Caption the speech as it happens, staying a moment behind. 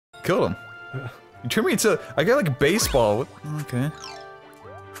Killed him. You turned me into. I got like a baseball. What? Okay.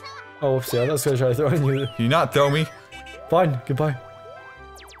 Oh, whoopsie, I was gonna try throwing you. Can you not throw me? Fine, goodbye.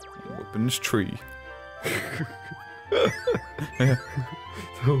 Whipping this tree.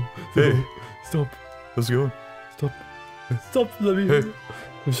 No, Hey. Stop. How's it going? Stop. Stop, let me. Hey. I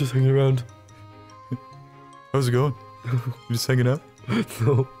was just hanging around. How's it going? You just hanging out?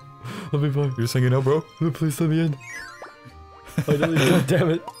 No. Let me by. You're just hanging out, bro? Please let me in. Finally, god damn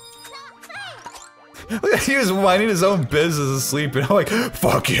it. He was minding his own business asleep, and I'm like,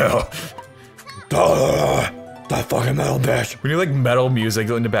 fuck you! That fucking metal bitch. We need like metal music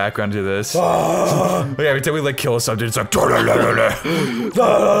in the background to this. Like, every time we like kill something, it's like throw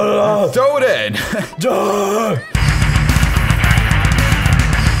it in!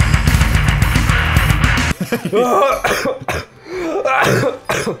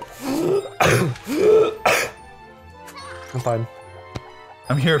 I'm fine.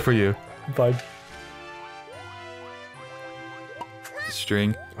 I'm here for you. I'm fine.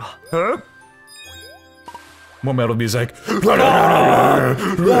 String. Huh? More metal music. We're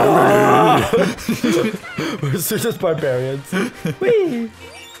just barbarians. Whee!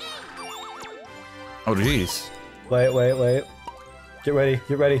 Oh jeez. Wait. Get ready,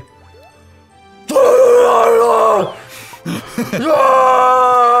 get ready.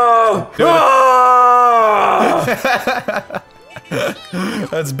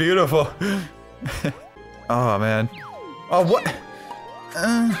 That's beautiful. Oh man. Oh what?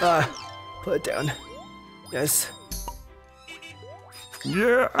 Put it down. Yes.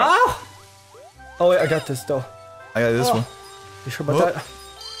 Yeah. Oh! Oh wait, I got this though. I got this one. You sure about that?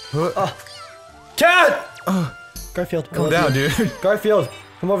 Oh. Cat! Garfield, Calm down, dude. Garfield,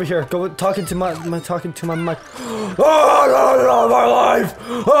 come over here. Go talking to my mic. Oh, my life!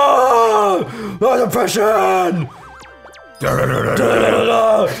 Oh, my depression! Killing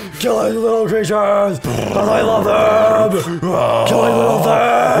little creatures! Cause I love them! Killing little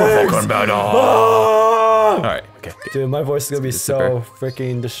things! Alright, okay. Dude, my voice is gonna be so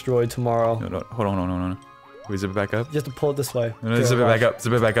freaking destroyed tomorrow. No, hold on, no. We zip it back up? You have to pull it this way. No, zip it back up,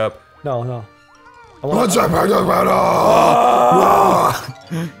 zip it back up. No.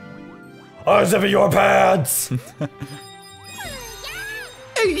 Unzip your pants! I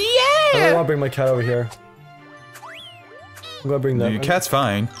don't want to bring my cat over here. I'm gonna bring that. Your cat's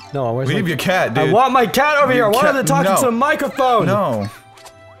fine. No, we need your cat, dude. I want my cat over here. I want him to talk into a microphone. No,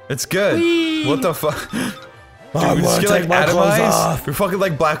 it's good. Whee! What the fuck? I want to take my clothes off. We're fucking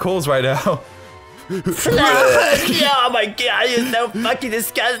like black holes right now. Oh my god, you're so fucking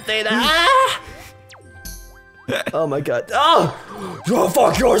disgusting. Oh my god. Oh!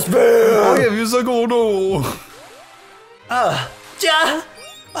 Fuck your speed! Oh yeah, he was like, oh no.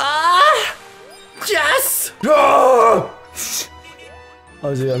 Yes!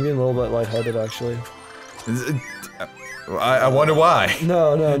 Oh dude, I'm getting a little bit lightheaded actually. I wonder why.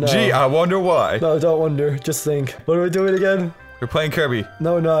 No. Gee, I wonder why. No, don't wonder. Just think. What are we doing again? We're playing Kirby.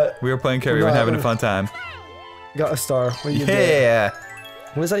 No, not. We were playing Kirby. We're having a fun time. Got a star. What are you Yeah. doing?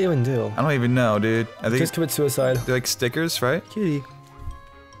 What does that even do? I don't even know, dude. I think Just commit suicide. they're like stickers, right? Cutie.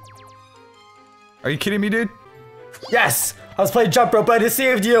 Are you kidding me, dude? Yes! I was playing jump rope, but I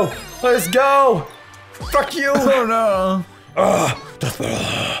deceived you! Let's go! Fuck you! Oh no.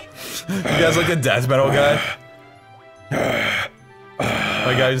 You guys like a death metal guy?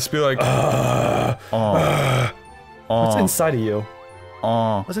 Like I just be like, What's inside of you?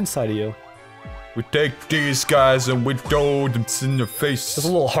 oh. What's inside of you? We take these guys and we throw them in the face. There's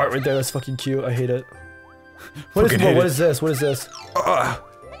a little heart right there. That's fucking cute. I hate it. What is this? What is this?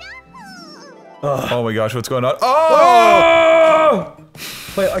 Oh my gosh, what's going on? Oh!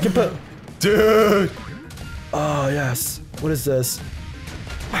 Wait, I can put. Dude! Oh yes. What is this?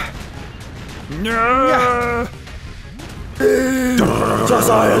 Yeah.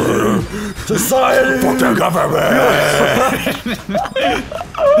 Society! Fuck the government!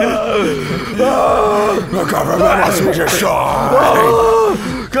 The government wants me to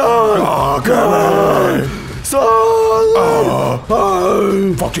shine! God!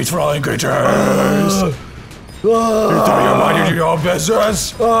 Fuck these flying creatures! You thought you minded your own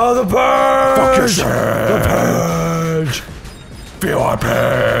business? The purge! Fuck your shit! The purge! Feel our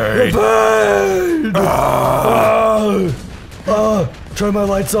pain! The pain! Turn my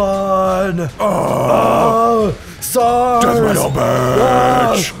lights on! Stars! Death metal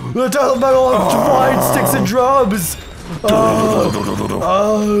bitch! The death metal of flying sticks and drums! Death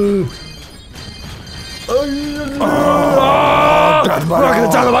metal! Rock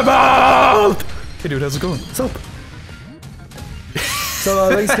it down in my mouth! Hey dude, how's it going? What's up? So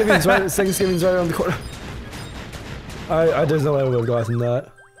Thanksgiving's right around the corner. There's no way I would have gotten that.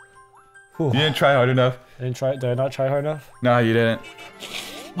 You didn't try hard enough. I didn't try. Did I not try hard enough? No, you didn't.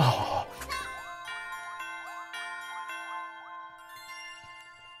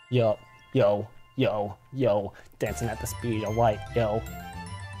 Yo, yo, yo, yo, dancing at the speed of light, yo.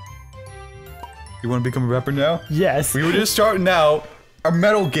 You want to become a rapper now? Yes. We were just starting out our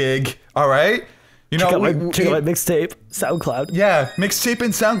metal gig, all right? You know, check out my mixtape, SoundCloud. Yeah, mixtape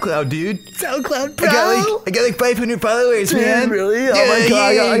and SoundCloud, dude. SoundCloud, bro. I got like 500 followers, man. Really? Yeah, Oh my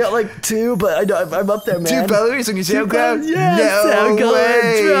god, yeah. I got like 2, but I know I'm up there, man. 2 followers on your SoundCloud? Yeah, No SoundCloud,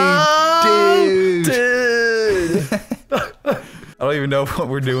 way, dude. I don't even know what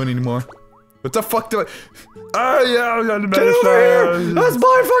we're doing anymore. What the fuck do I? Oh yeah, I got the Get over here! That's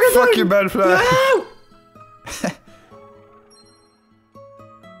my fucking Fuck thing! you, butterfly. No!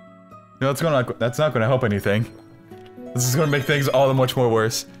 No, that's not gonna help anything. This is gonna make things all the much more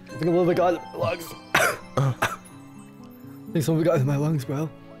worse. I think a little bit got in my lungs. I think something got in my lungs, bro.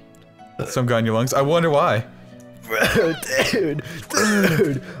 Some got in your lungs. I wonder why. Bro, dude.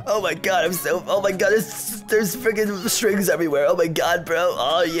 Oh my god, oh my god, there's freaking strings everywhere. Oh my god, bro.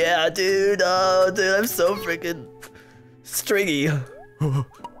 Oh yeah, dude. Oh, dude, I'm so freaking stringy.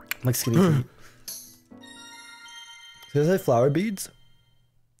 Like skinny feet. Does it say flower beads?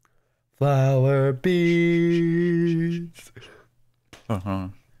 Flower beads.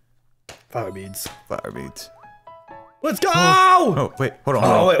 Flower beads. Flower beads. Let's go! Oh wait, hold on.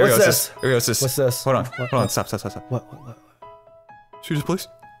 Oh wait, what's this? Here goes this. What's this? Hold on, hold on. Stop. What? Shoot us, please.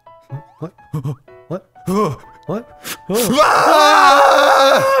 What? What? Oh. What?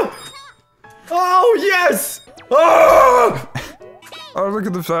 Ah! Oh yes! Oh! Oh, look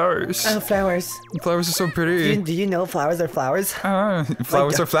at the flowers. Oh, flowers. The flowers are so pretty. Do you know flowers are flowers?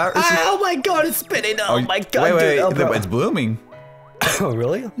 Flowers are flowers. Oh my god, it's spinning! Oh my god, wait, dude! Oh, it's blooming. oh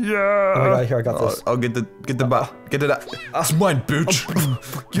really? Yeah. Oh my god, here I got this. I'll get it. It's mine, bitch.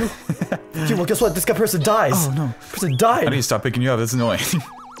 Fuck you. Well, guess what? This person dies. Oh no. Person died. I need to stop picking you up. That's annoying.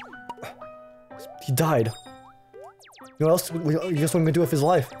 He died. You know what else? You guess what I'm gonna do with his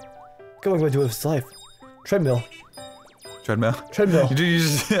life? Guess what I'm gonna do with his life? Treadmill. Treadmill. Treadmill. You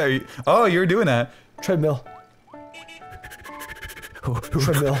just, oh, you're doing that. Treadmill.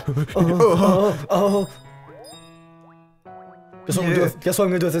 Treadmill. Guess what I'm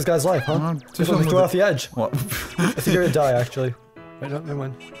gonna do with this guy's life, huh? Guess what I'm gonna throw off the edge. What? I think you're gonna die, actually. Wait, no, never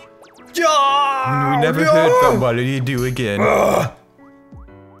mind. We never heard from what did you do again?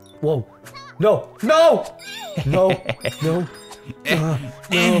 Whoa. No! No! No! No!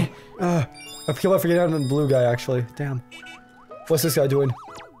 No! I keep on forgetting I'm the blue guy, actually. Damn. What's this guy doing?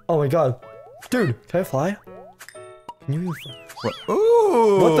 Oh my god. Dude, can I fly? Can you even fly? What?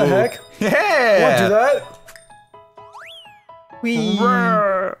 Ooh! What the heck? Yeah! What, do that? Wee!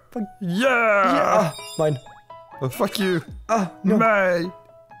 Yeah! Mine. Oh, fuck you. No. Mine.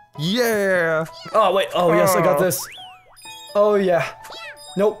 Yeah! Oh, wait. Oh, yes, I got this. Oh, yeah.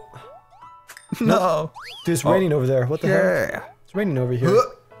 Nope. No. Dude, it's raining over there. What the heck? Yeah. It's raining over here.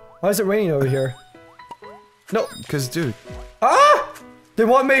 Why is it raining over here? No. Because, dude. Ah! They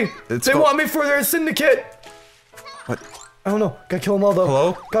want me! They want me for their syndicate! What? I don't know. Gotta kill them all, though.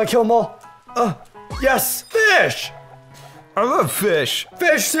 Hello? Gotta kill them all. Yes! Fish! I love fish.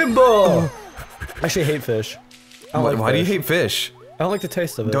 Fish symbol! I actually hate fish. I don't like Why do you fish. hate fish? I don't like the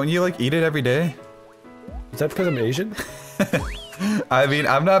taste of it. Don't you, like, eat it every day? Is that because I'm Asian? I mean,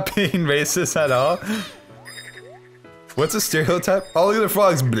 I'm not being racist at all. What's a stereotype? All the other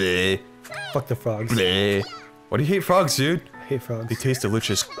frogs, bleh. Fuck the frogs. Bleh. Why do you hate frogs, dude? I hate frogs. They taste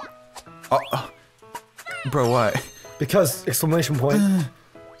delicious. Bro, why? Because, exclamation point.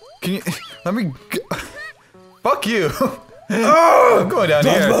 Can you, let me fuck you. I'm going down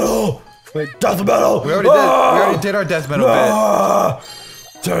Death here. metal! Wait, death metal! We already did our death metal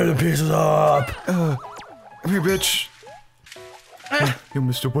bit. Tear the pieces up! Come here, bitch. Yo,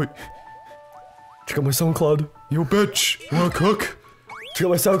 Mr. White. Check out my SoundCloud. Yo, bitch. You wanna cook? Check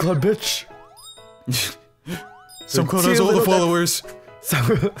out my SoundCloud, bitch. SoundCloud has all the followers.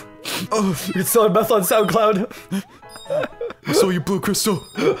 You can sell meth on SoundCloud. I saw your blue crystal.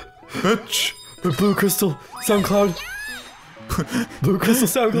 Bitch. My blue crystal SoundCloud. Blue crystal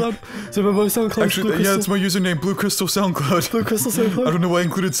SoundCloud. So my SoundCloud. Actually, yeah, it's my username, Blue Crystal SoundCloud. Blue crystal SoundCloud. I don't know why I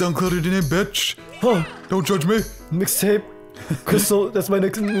included SoundCloud in the name, bitch. Oh, Don't judge me. mixtape. Crystal. That's my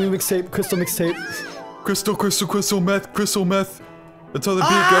next new mixtape. Crystal mixtape. Crystal, meth, crystal meth. That's how the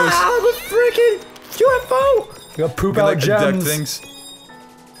beat goes. I'm a freaking UFO. I got poop out Like gems. things.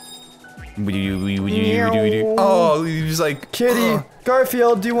 Oh, he's like Kitty,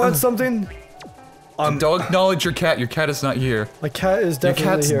 Garfield, do you want something? Don't acknowledge your cat. Your cat is not here. My cat is Your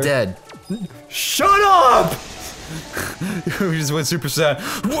definitely cat's here. dead. Shut up! We just went Super Saiyan.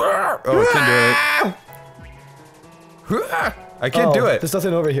 Oh, I can't do it. I can't do it. There's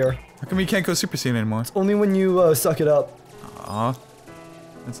nothing over here. How come you can't go Super Saiyan anymore? It's only when you suck it up. Aw.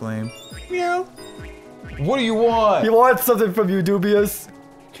 That's lame. Meow. What do you want? You want something from you, Dubious?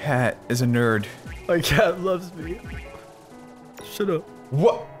 Cat is a nerd. My cat loves me. Shut up.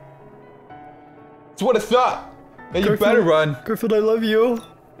 What? That's what I thought. Hey, you Garfield, better run. Garfield, I love you.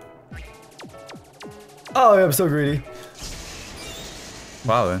 Oh, I'm so greedy.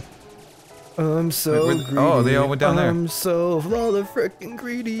 Wow, then. I'm so greedy. Oh, they all went down there. I'm so freaking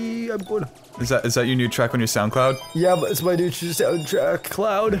greedy. I'm going. Is that your new track on your SoundCloud? Yeah, but it's my new soundtrack,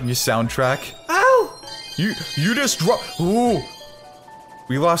 Cloud. Your soundtrack? Ow! You just dropped. Ooh.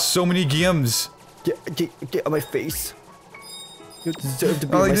 We lost so many games. Get on my face. You deserve to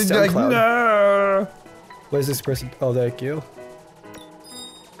be Oh, on my SoundCloud. No. What is this person? Oh, thank you.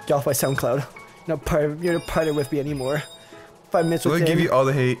 Get off my SoundCloud. You're not partner with me anymore. 5 minutes with We'll give you all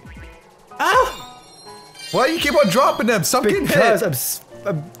the hate. Ow! Why do you keep on dropping them? Stop getting hit. Because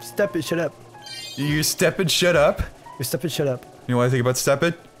I'm stepping. Shut up. You stepping shut up. You're stepping. Shut up. You know what I think about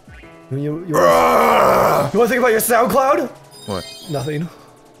stepping? You want to think about your SoundCloud? What? Nothing.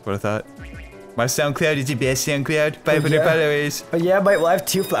 What I thought? My SoundCloud is the best SoundCloud. 500 followers. Oh yeah, well I have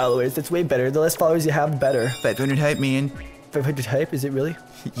 2 followers. That's way better. The less followers you have, the better. 500 hype, man. 500 hype? Is it really?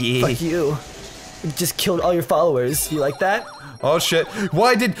 Yeah. Fuck you. You just killed all your followers. You like that? Oh shit.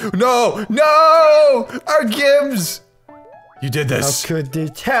 Why did- No! No! Our Gims! You did this. How could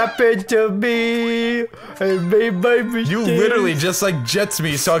this happen to me? I made my mistake. You literally just like jets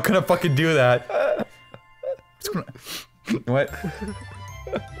me, so I couldn't fucking do that. What's going on? What?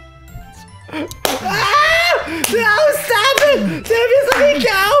 Ah! No, stop it! Davis, let me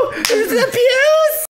go! This is abuse!